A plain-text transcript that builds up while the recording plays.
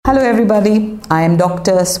Hello everybody, I am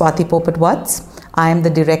Dr. Swati Popat-Watts. I am the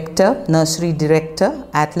director, nursery director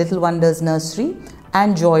at Little Wonders Nursery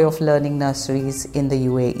and Joy of Learning Nurseries in the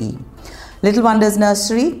UAE. Little Wonders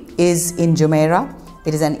Nursery is in Jumeirah.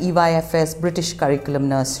 It is an EYFS British curriculum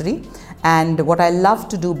nursery, and what I love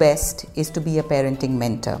to do best is to be a parenting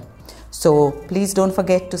mentor. So please don't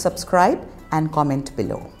forget to subscribe and comment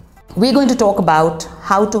below. We're going to talk about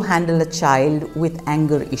how to handle a child with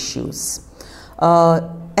anger issues.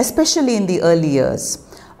 Especially in the early years,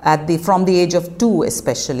 from the age of 2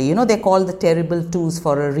 especially. They're called the terrible twos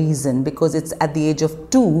for a reason, because it's at the age of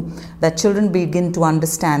 2 that children begin to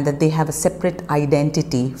understand that they have a separate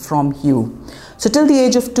identity from you. So till the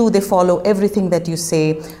age of 2, they follow everything that you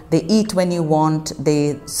say. They eat when you want,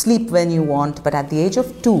 they sleep when you want. But at the age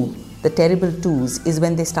of 2, the terrible twos is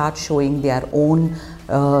when they start showing their own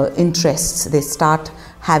interests. They start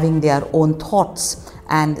having their own thoughts.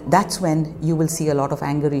 And that's when you will see a lot of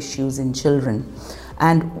anger issues in children.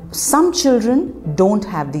 And some children don't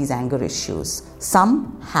have these anger issues.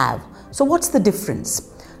 Some have. So what's the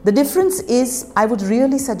difference? The difference is, I would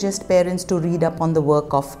really suggest parents to read up on the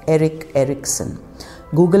work of Erik Erikson.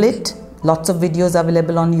 Google it. Lots of videos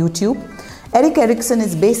available on YouTube. Erik Erikson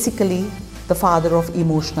is basically the father of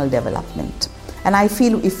emotional development. And I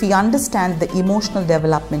feel if we understand the emotional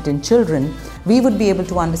development in children, we would be able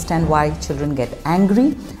to understand why children get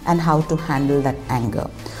angry and how to handle that anger.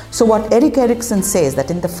 So what Erik Erikson says, that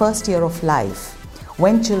in the first year of life,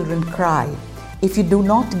 when children cry, if you do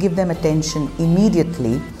not give them attention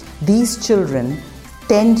immediately, these children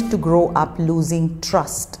tend to grow up losing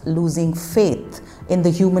trust, losing faith in the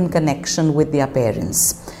human connection with their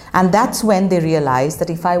parents. And that's when they realize that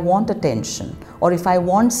if I want attention or if I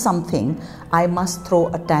want something, I must throw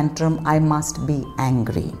a tantrum, I must be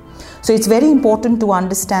angry. So it's very important to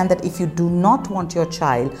understand that if you do not want your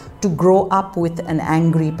child to grow up with an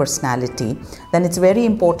angry personality, then it's very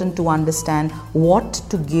important to understand what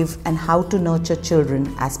to give and how to nurture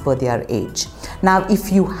children as per their age. Now,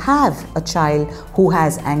 if you have a child who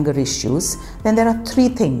has anger issues, then there are 3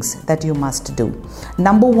 things that you must do.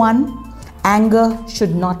 Number 1, anger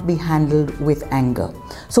should not be handled with anger.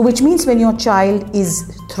 So which means when your child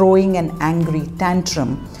is throwing an angry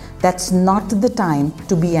tantrum, that's not the time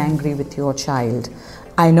to be angry with your child.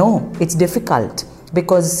 I know it's difficult,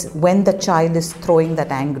 because when the child is throwing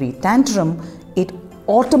that angry tantrum, it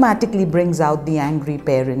automatically brings out the angry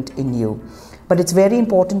parent in you. But it's very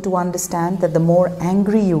important to understand that the more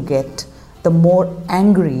angry you get, the more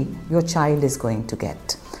angry your child is going to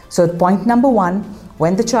get. So point number 1,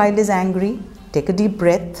 when the child is angry, take a deep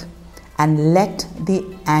breath and let the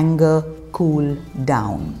anger cool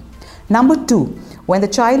down. Number 2, when the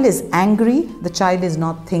child is angry, the child is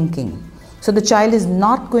not thinking. So the child is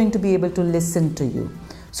not going to be able to listen to you.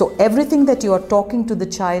 So everything that you are talking to the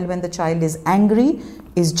child when the child is angry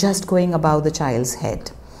is just going above the child's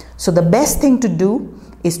head. So the best thing to do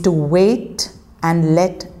is to wait and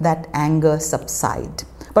let that anger subside.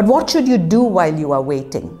 But what should you do while you are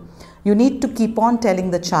waiting? You need to keep on telling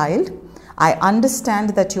the child, I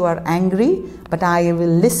understand that you are angry, but I will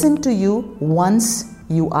listen to you once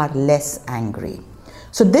you are less angry.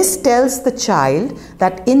 So this tells the child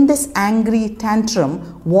that in this angry tantrum,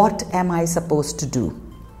 what am I supposed to do?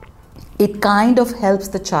 It kind of helps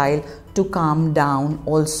the child to calm down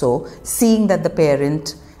also, seeing that the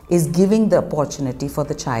parent is giving the opportunity for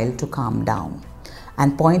the child to calm down.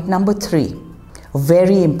 And point number 3,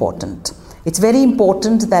 very important. It's very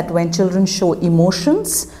important that when children show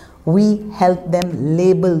emotions, we help them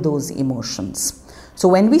label those emotions. So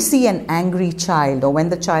when we see an angry child, or when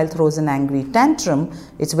the child throws an angry tantrum,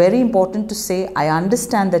 it's very important to say, I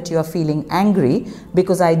understand that you are feeling angry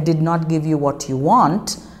because I did not give you what you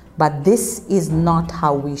want, but this is not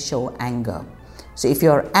how we show anger. So if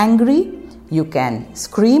you're angry, you can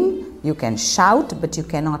scream, you can shout, but you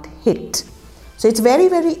cannot hit. So it's very,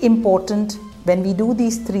 very important when we do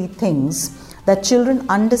these 3 things that children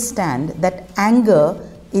understand that anger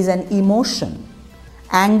is an emotion.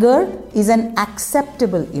 Anger is an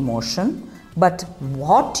acceptable emotion, but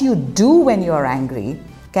what you do when you are angry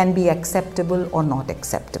can be acceptable or not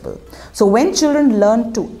acceptable. So when children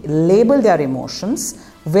learn to label their emotions,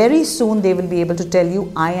 very soon they will be able to tell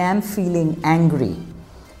you, I am feeling angry.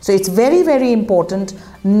 So it's very, very important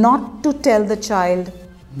not to tell the child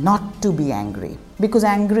not to be angry, because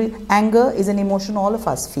anger is an emotion all of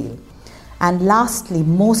us feel. And lastly,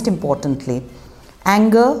 most importantly,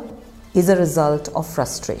 anger is a result of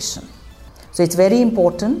frustration. So it's very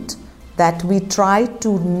important that we try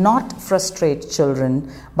to not frustrate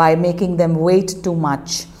children by making them wait too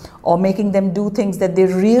much or making them do things that they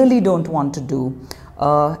really don't want to do.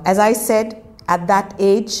 As I said, at that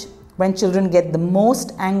age, when children get the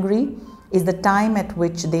most angry, is the time at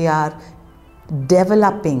which they are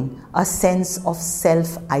developing a sense of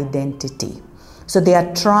self-identity. So they are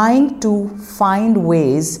trying to find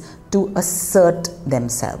ways to assert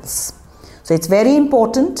themselves. So it's very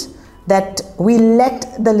important that we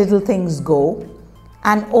let the little things go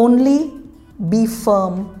and only be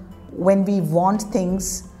firm when we want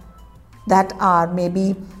things that are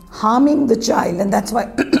maybe harming the child, and that's why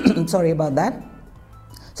sorry about that.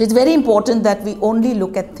 So it's very important that we only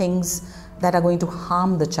look at things that are going to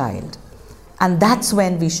harm the child, and that's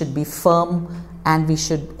when we should be firm and we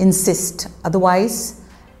should insist. Otherwise,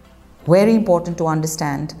 very important to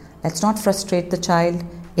understand, let's not frustrate the child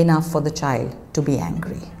enough for the child to be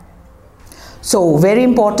angry. So very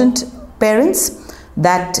important, parents,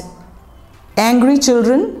 that angry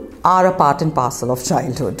children are a part and parcel of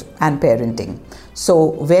childhood and parenting.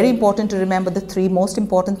 So very important to remember the three most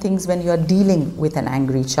important things when you are dealing with an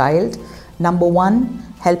angry child. Number one,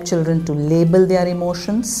 help children to label their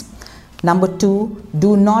emotions. Number two,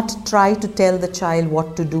 do not try to tell the child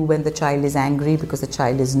what to do when the child is angry, because the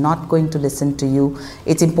child is not going to listen to you.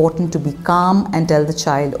 It's important to be calm and tell the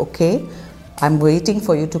child, okay, I'm waiting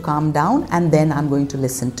for you to calm down and then I'm going to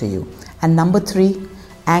listen to you. And number three,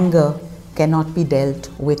 anger cannot be dealt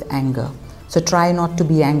with anger. So try not to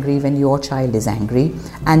be angry when your child is angry,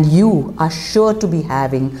 and you are sure to be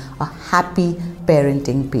having a happy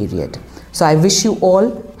parenting period. So I wish you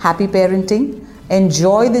all happy parenting.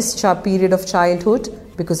 Enjoy this period of childhood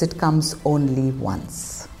because it comes only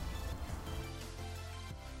once.